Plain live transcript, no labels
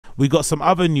We got some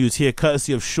other news here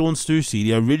courtesy of Shawn Stussy,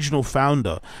 the original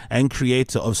founder and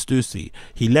creator of Stussy.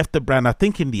 He left the brand, I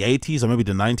think, in the 80s or maybe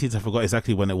the 90s. I forgot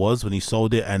exactly when it was, when he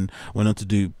sold it and went on to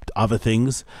do other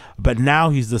things. But now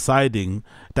he's deciding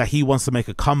that he wants to make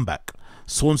a comeback.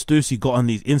 Shawn Stussy got on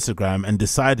his Instagram and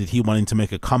decided he wanted to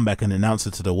make a comeback and announce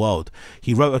it to the world.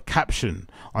 He wrote a caption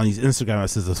on his Instagram that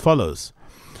says as follows: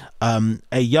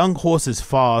 a young horse is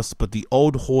fast, but the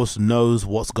old horse knows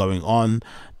what's going on.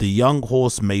 The young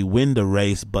horse may win the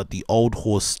race, but the old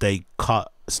horse stay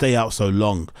out so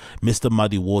long. Mr.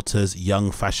 Muddy Waters,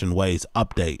 Young Fashion Ways.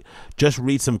 Update. Just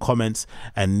read some comments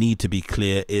and need to be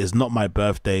clear. It is not my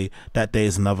birthday. That day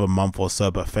is another month or so,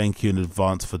 but thank you in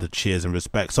advance for the cheers and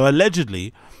respect. So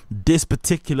allegedly, this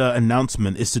particular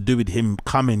announcement is to do with him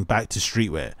coming back to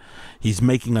streetwear. He's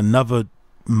making another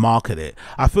mark at it.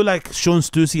 I feel like Shawn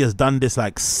Stussy has done this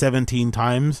like 17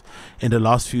 times in the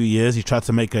last few years. He tried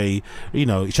to make a, he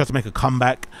tried to make a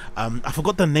comeback. I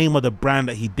forgot the name of the brand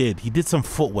that he did. He did some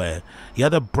footwear. He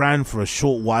had a brand for a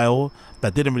short while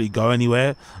that didn't really go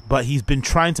anywhere, but he's been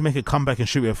trying to make a comeback in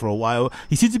streetwear for a while.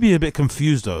 He seems to be a bit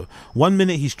confused though. One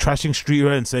minute he's trashing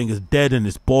streetwear and saying it's dead and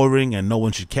it's boring and no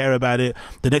one should care about it.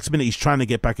 The next minute he's trying to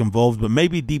get back involved, but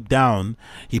maybe deep down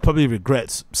he probably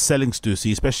regrets selling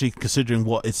Stussy, especially considering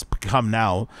what it's become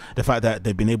now. The fact that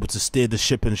they've been able to steer the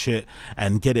ship and shit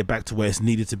and get it back to where it's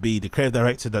needed to be. The creative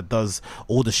director that does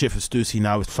all the shit for Stussy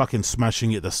now is fucking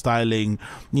smashing it. The styling,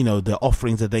 the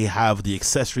offerings that they have, the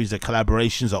accessories, the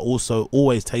collaborations are also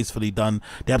always tastefully done.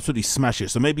 They absolutely smash it.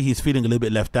 So maybe he's feeling a little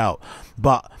bit left out,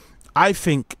 but I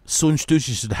think Shawn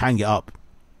Stussy should hang it up.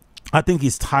 I think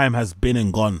his time has been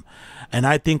and gone, and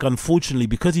I think unfortunately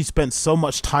because he spent so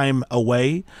much time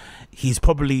away, he's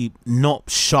probably not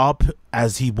sharp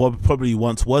as he probably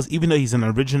once was, even though he's an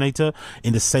originator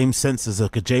in the same sense as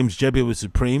like a James Jebbia with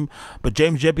Supreme. But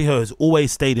James Jebbia has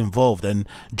always stayed involved, and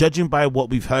judging by what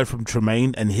we've heard from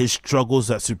Tremaine and his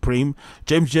struggles at Supreme,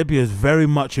 James Jebbia is very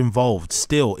much involved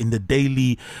still in the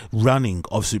daily running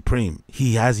of Supreme.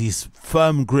 He has his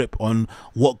firm grip on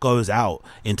what goes out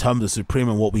in terms of Supreme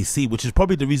and what we see, which is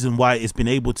probably the reason why it's been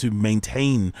able to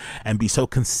maintain and be so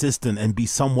consistent and be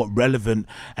somewhat relevant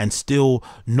and still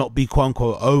not be quote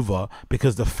unquote over,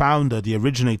 because the founder, the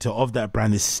originator of that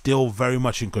brand, is still very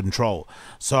much in control.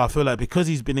 So I feel like because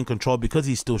he's been in control, because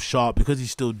he's still sharp, because he's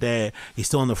still there, he's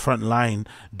still on the front line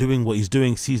doing what he's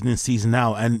doing season in, season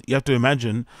out. And you have to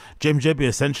imagine James Jebbia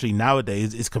essentially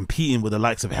nowadays is competing with the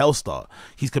likes of Hellstar.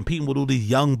 He's competing with all these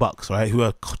young bucks, right, who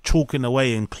are chalking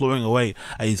away and clawing away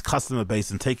at his customer base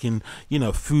and taking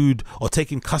food or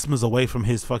taking customers away from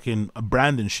his fucking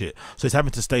brand and shit. So he's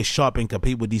having to stay sharp and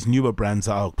compete with these newer brands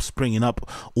that are springing up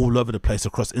all over the place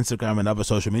across Instagram and other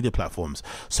social media platforms.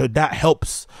 So that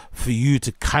helps for you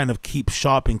to kind of keep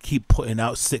sharp and keep putting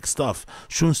out sick stuff.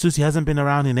 Shawn Stussy hasn't been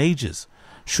around in ages.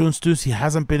 Shawn Stussy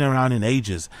hasn't been around in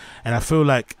ages, and I feel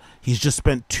like he's just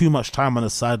spent too much time on the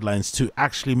sidelines to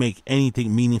actually make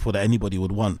anything meaningful that anybody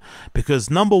would want. Because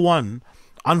number one,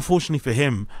 unfortunately for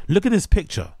him, look at this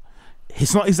picture.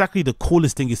 It's not exactly the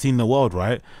coolest thing you've seen in the world,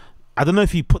 right? I don't know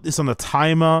if he put this on a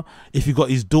timer, if he got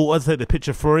his daughter to take the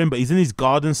picture for him, but he's in his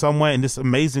garden somewhere in this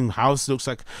amazing house. Looks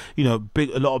like,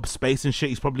 a lot of space and shit.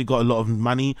 He's probably got a lot of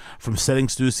money from selling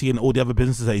Stussy and all the other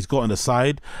businesses that he's got on the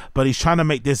side, but he's trying to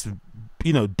make this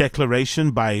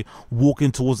declaration by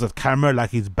walking towards the camera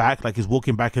like he's back, like he's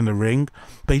walking back in the ring.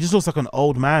 But he just looks like an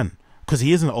old man, because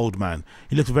he is an old man.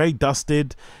 He looks very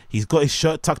dusted. He's got his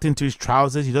shirt tucked into his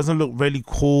trousers. He doesn't look really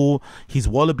cool. His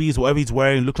wallabies, whatever he's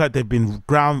wearing, look like they've been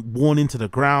worn into the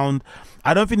ground.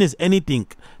 I don't think there's anything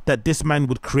that this man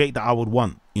would create that I would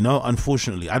want,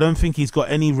 unfortunately. I don't think he's got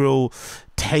any real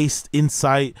taste,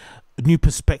 insight, new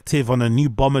perspective on a new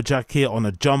bomber jacket, on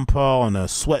a jumper, on a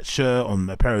sweatshirt, on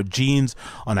a pair of jeans,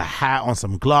 on a hat, on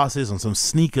some glasses, on some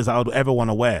sneakers I would ever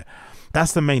want to wear.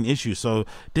 That's the main issue. So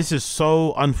this is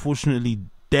so unfortunately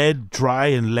dead, dry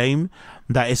and lame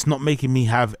that it's not making me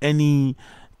have any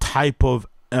type of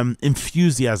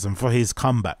enthusiasm for his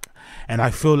comeback. And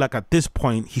I feel like at this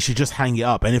point he should just hang it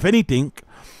up, and if anything,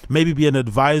 maybe be an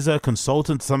advisor,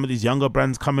 consultant to some of these younger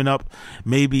brands coming up,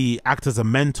 maybe act as a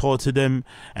mentor to them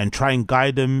and try and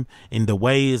guide them in the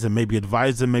ways, and maybe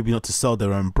advise them maybe not to sell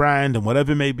their own brand and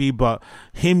whatever it may be. But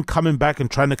him coming back and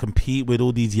trying to compete with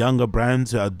all these younger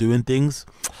brands that are doing things,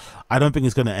 I don't think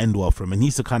it's going to end well for him. He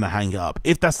needs to kind of hang it up.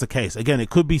 If that's the case, again, it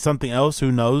could be something else,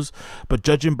 who knows, but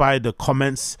judging by the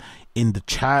comments in the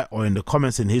chat or in the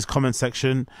comments in his comment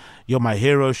section, you're my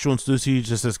hero, Shawn Stussy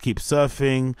just says keep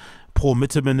surfing, Paul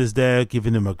Mitterman is there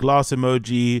giving him a glass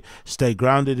emoji. Stay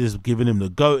Grounded is giving him the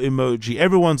goat emoji.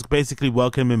 Everyone's basically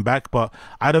welcoming him back, but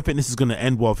I don't think this is going to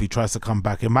end well if he tries to come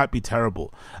back. It might be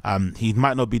terrible. He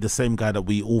might not be the same guy that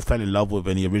we all fell in love with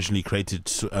when he originally created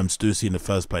Stussy in the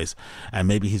first place, and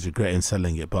maybe he's regretting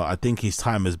selling it. But I think his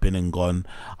time has been and gone.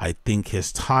 I think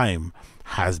his time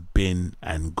has been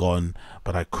and gone,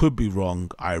 but I could be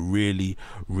wrong. I really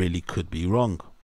could be wrong.